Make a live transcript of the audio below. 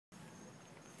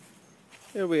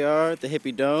Here we are at the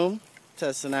Hippie Dome,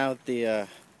 testing out the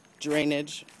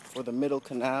drainage for the middle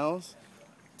canals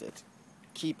to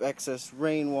keep excess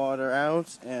rainwater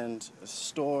out and a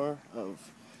store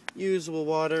of usable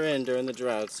water in during the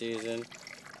drought season.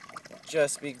 We've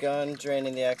just begun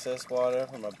draining the excess water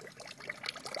from the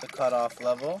cutoff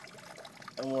level,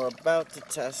 and we're about to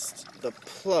test the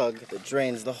plug that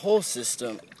drains the whole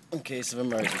system in case of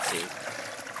emergency.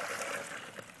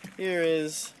 Here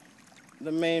is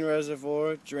the main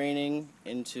reservoir draining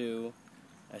into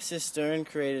a cistern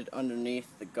created underneath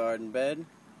the garden bed,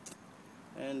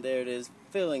 and there it is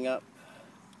filling up.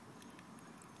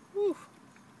 Whew.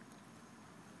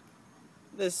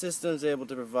 This system is able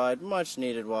to provide much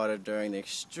needed water during the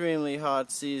extremely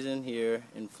hot season here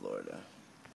in Florida.